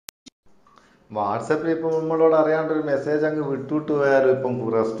വാട്സപ്പിൽ ഇപ്പം നമ്മളോട് അറിയാണ്ടൊരു മെസ്സേജ് അങ്ങ് വിട്ടുവിട്ട് പോയാലും ഇപ്പം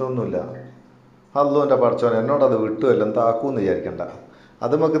പ്രശ്നമൊന്നുമില്ല. അല്ലോ എൻ്റെ പഠിച്ചോനെ എന്നോടത് വിട്ടുമല്ലോ എന്താക്കൂന്ന് വിചാരിക്കണ്ട.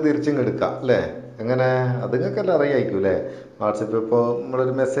 അത് നമുക്ക് തിരിച്ചും എടുക്കാം അല്ലേ? എങ്ങനെ അത് നിങ്ങൾക്കെല്ലാം അറിയായിരിക്കും അല്ലേ? വാട്സപ്പിൽ ഇപ്പോൾ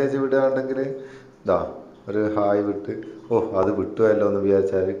നമ്മളൊരു മെസ്സേജ് വിടുകയാണെങ്കിൽ ഇതാ ഒരു ഹായ് വിട്ട് അത് വിട്ടുമല്ലോ എന്ന്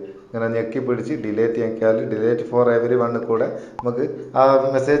വിചാരിച്ചാൽ ഇങ്ങനെ ഞെക്കി പിടിച്ച് ഡിലേറ്റ് ഞെക്കിയാൽ ഡിലേറ്റ് ഫോർ എവരി വണ്ണിൽ കൂടെ നമുക്ക് ആ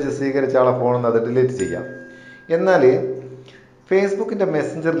മെസ്സേജ് സ്വീകരിച്ച ആളെ ഫോണിൽ നിന്ന് അത് ഡിലീറ്റ് ചെയ്യാം. എന്നാൽ ഫേസ്ബുക്കിൻ്റെ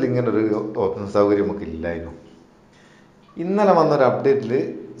മെസ്സഞ്ചറിൽ ഇങ്ങനൊരു സൗകര്യം നമുക്ക് ഇല്ലായിരുന്നു. ഇന്നലെ വന്നൊരു അപ്ഡേറ്റിൽ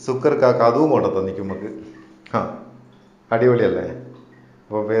സുക്കർക്കാക്ക് അതും കൊണ്ടു തന്നിക്കും നമുക്ക്. അടിപൊളിയല്ലേ?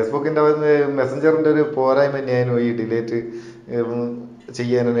 അപ്പോൾ ഫേസ്ബുക്കിൻ്റെ മെസ്സഞ്ചറിൻ്റെ ഒരു പോരായ്മ തന്നെയായിരുന്നു ഈ ഡിലേറ്റ്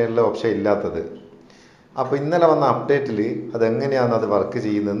ചെയ്യാനുള്ള ഓപ്ഷൻ ഇല്ലാത്തത്. അപ്പോൾ ഇന്നലെ വന്ന അപ്ഡേറ്റിൽ അതെങ്ങനെയാണ് അത് വർക്ക്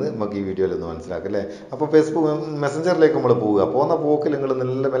ചെയ്യുന്നതെന്ന് നമുക്ക് ഈ വീഡിയോയിൽ ഒന്ന് മനസ്സിലാക്കാം അല്ലേ? അപ്പോൾ ഫേസ്ബുക്ക് മെസ്സഞ്ചറിലേക്ക് നമ്മൾ പോവുക. പോകുന്ന പോക്കിൽ നിങ്ങൾ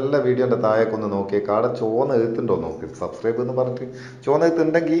നല്ല വീഡിയോൻ്റെ താഴേക്കൊന്ന് നോക്കിയേ. കാടെ ചോന്ന എഴുത്തുണ്ടോ നോക്കി സബ്സ്ക്രൈബ് എന്ന് പറഞ്ഞിട്ട് ചോന്ന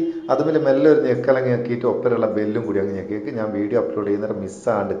എഴുത്തുണ്ടെങ്കിൽ അതുമിൽ മെല്ലെ ഒരു ഞെക്കലങ്ങ് ഞെക്കിയിട്ട് ഒപ്പരമുള്ള ബെല്ലും കൂടി അങ്ങ് ഞെക്കിയിട്ട് ഞാൻ വീഡിയോ അപ്ലോഡ് ചെയ്യുന്നേരം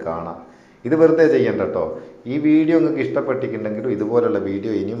മിസ്സാണ്ട് കാണാം. ഇത് വെറുതെ ചെയ്യണ്ട കേട്ടോ. ഈ വീഡിയോ നിങ്ങൾക്ക് ഇഷ്ടപ്പെട്ടിട്ടുണ്ടെങ്കിലും ഇതുപോലുള്ള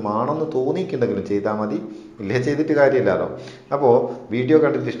വീഡിയോ ഇനിയും ആണെന്ന് തോന്നിയിട്ടുണ്ടെങ്കിലും ചെയ്താൽ മതി. ഇല്ലേ ചെയ്തിട്ട് കാര്യമില്ലല്ലോ. അപ്പോൾ വീഡിയോ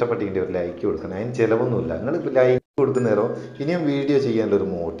കണ്ടിട്ട് ഇഷ്ടപ്പെട്ടിട്ടുണ്ടെങ്കിൽ ഒരു ലൈക്ക് കൊടുക്കണം. അതിന് ചിലവൊന്നുമില്ല. നിങ്ങൾ ഇപ്പോൾ ലൈക്ക് കൊടുക്കുന്നേരോ ഇനിയും വീഡിയോ ചെയ്യാനുള്ളൊരു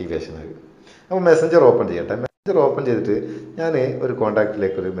മോട്ടിവേഷൻ ആകും. അപ്പോൾ മെസ്സഞ്ചർ ഓപ്പൺ ചെയ്യട്ടെ. മെസ്സഞ്ചർ ഓപ്പൺ ചെയ്തിട്ട് ഞാൻ ഒരു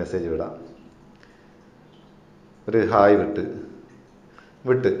കോൺടാക്റ്റിലേക്ക് ഒരു മെസ്സേജ് വിടാം. ഒരു ഹായ്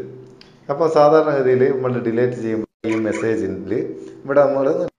വിട്ട് അപ്പോൾ സാധാരണ ഗതിയിൽ നമ്മൾ ഡിലീറ്റ് ചെയ്യുമ്പോൾ ഈ മെസ്സേജിൽ ഇവിടെ നമ്മൾ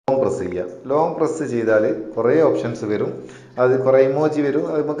ലോങ് പ്രസ് ചെയ്താൽ കുറേ ഓപ്ഷൻസ് വരും. അത് കുറേ ഇമോജി വരും.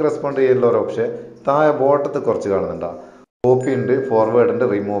 അത് നമുക്ക് റെസ്പോണ്ട് ചെയ്യാനുള്ള ഒരു ഓപ്ഷൻ താഴെ ബോട്ടത്ത് കുറച്ച് കാണുന്നുണ്ടാവും. കോപ്പി ഉണ്ട്, ഫോർവേഡ് ഉണ്ട്,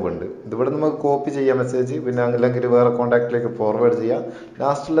 റിമൂവ് ഉണ്ട്. ഇതിവിടെ നമുക്ക് കോപ്പി ചെയ്യാം മെസ്സേജ്, പിന്നെ അല്ലെങ്കിൽ വേറെ കോൺടാക്റ്റിലേക്ക് ഫോർവേഡ് ചെയ്യാം.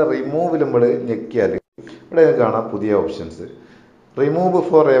 ലാസ്റ്റിലെ റിമൂവിൽ നമ്മൾ ഞെക്കിയാൽ ഇവിടെ കാണാം പുതിയ options. Remove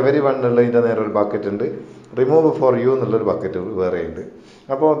for every one എന്നുള്ളതിൻ്റെ നേരെ ഒരു ബക്കറ്റ് ഉണ്ട്. റിമൂവ് ഫോർ യു എന്നുള്ളൊരു ബക്കറ്റ് വേറെ ഉണ്ട്.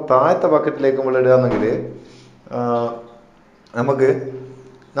 അപ്പോൾ താഴത്തെ ബക്കറ്റിലേക്ക് നമ്മൾ ഇടുകയാണെങ്കിൽ നമുക്ക്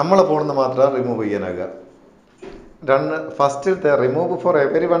നമ്മളെ ഫോണിൽ നിന്ന് മാത്രം remove ചെയ്യാനാകുക. ഫസ്റ്റിലത്തെ remove for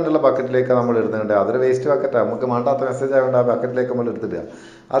every one ഉള്ള ബക്കറ്റിലേക്ക് നമ്മൾ ഇടുന്നുണ്ട്. അതൊരു വേസ്റ്റ് ബക്കറ്റാണ്. നമുക്ക് വേണ്ടാത്ത മെസ്സേജ് ആയതുകൊണ്ട് ആ ബക്കറ്റിലേക്ക് നമ്മൾ എടുത്തിടുക.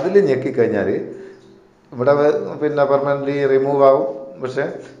 അതിൽ ഞെക്കിക്കഴിഞ്ഞാൽ ഇവിടെ പിന്നെ പെർമനൻ്റ്ലി റിമൂവ് ആവും. പക്ഷേ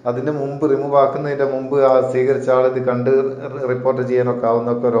അതിന് മുമ്പ് റിമൂവ് ആക്കുന്നതിൻ്റെ മുമ്പ് ആ സ്വീകരിച്ച ആൾ ഇത് കണ്ട് റിപ്പോർട്ട് ചെയ്യാനൊക്കെ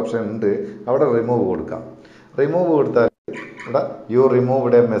ആവുന്നൊക്കെ ഒരു ഓപ്ഷൻ ഉണ്ട്. അവിടെ റിമൂവ് കൊടുക്കാം. റിമൂവ് കൊടുത്താൽ ഇവിടെ യു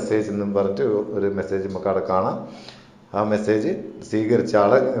റിമൂവ്ഡ് എ മെസ്സേജ് എന്നും പറഞ്ഞിട്ട് ഒരു മെസ്സേജ് നമുക്ക് അവിടെ കാണാം. ആ മെസ്സേജ് സ്വീകരിച്ച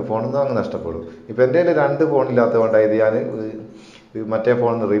ആളെ ഫോണിൽ നിന്ന് അങ്ങ് നഷ്ടപ്പെടും. ഇപ്പം എൻ്റെ കയ്യിൽ 2 ഫോണില്ലാത്തതുകൊണ്ടായത് ഞാൻ മറ്റേ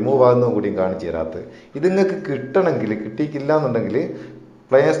ഫോണിൽ നിന്ന് റിമൂവ് ആകുന്നതും കൂടിയും കാണിച്ചു തരാത്തത്. ഇത് നിങ്ങൾക്ക് കിട്ടണമെങ്കിൽ കിട്ടിയിട്ടില്ല എന്നുണ്ടെങ്കിൽ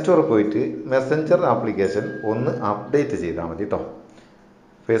പ്ലേ സ്റ്റോറിൽ പോയിട്ട് മെസ്സഞ്ചർ ആപ്ലിക്കേഷൻ ഒന്ന് അപ്ഡേറ്റ് ചെയ്താൽ മതി കേട്ടോ.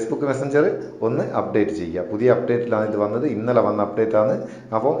 ഫേസ്ബുക്ക് മെസ്സഞ്ചർ ഒന്ന് അപ്ഡേറ്റ് ചെയ്യുക. പുതിയ അപ്ഡേറ്റിലാണ് ഇത് വന്നത്. ഇന്നലെ വന്ന അപ്ഡേറ്റാണ്.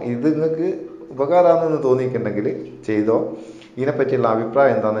 അപ്പം ഇത് നിങ്ങൾക്ക് ഉപകാരമാണെന്ന് തോന്നിയിട്ടുണ്ടെങ്കിൽ ചെയ്തോ. ഇതിനെപ്പറ്റിയുള്ള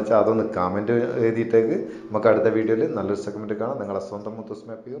അഭിപ്രായം എന്താണെന്ന് വെച്ചാൽ അതൊന്ന് കമൻറ്റ് എഴുതിയിട്ടേക്ക് നമുക്ക് അടുത്ത വീഡിയോയിൽ നല്ലൊരു സെഗ്മെൻറ്റ് കാണാം. നിങ്ങളെ സ്വന്തം Muthoos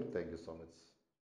Meppayur. Thank you so much.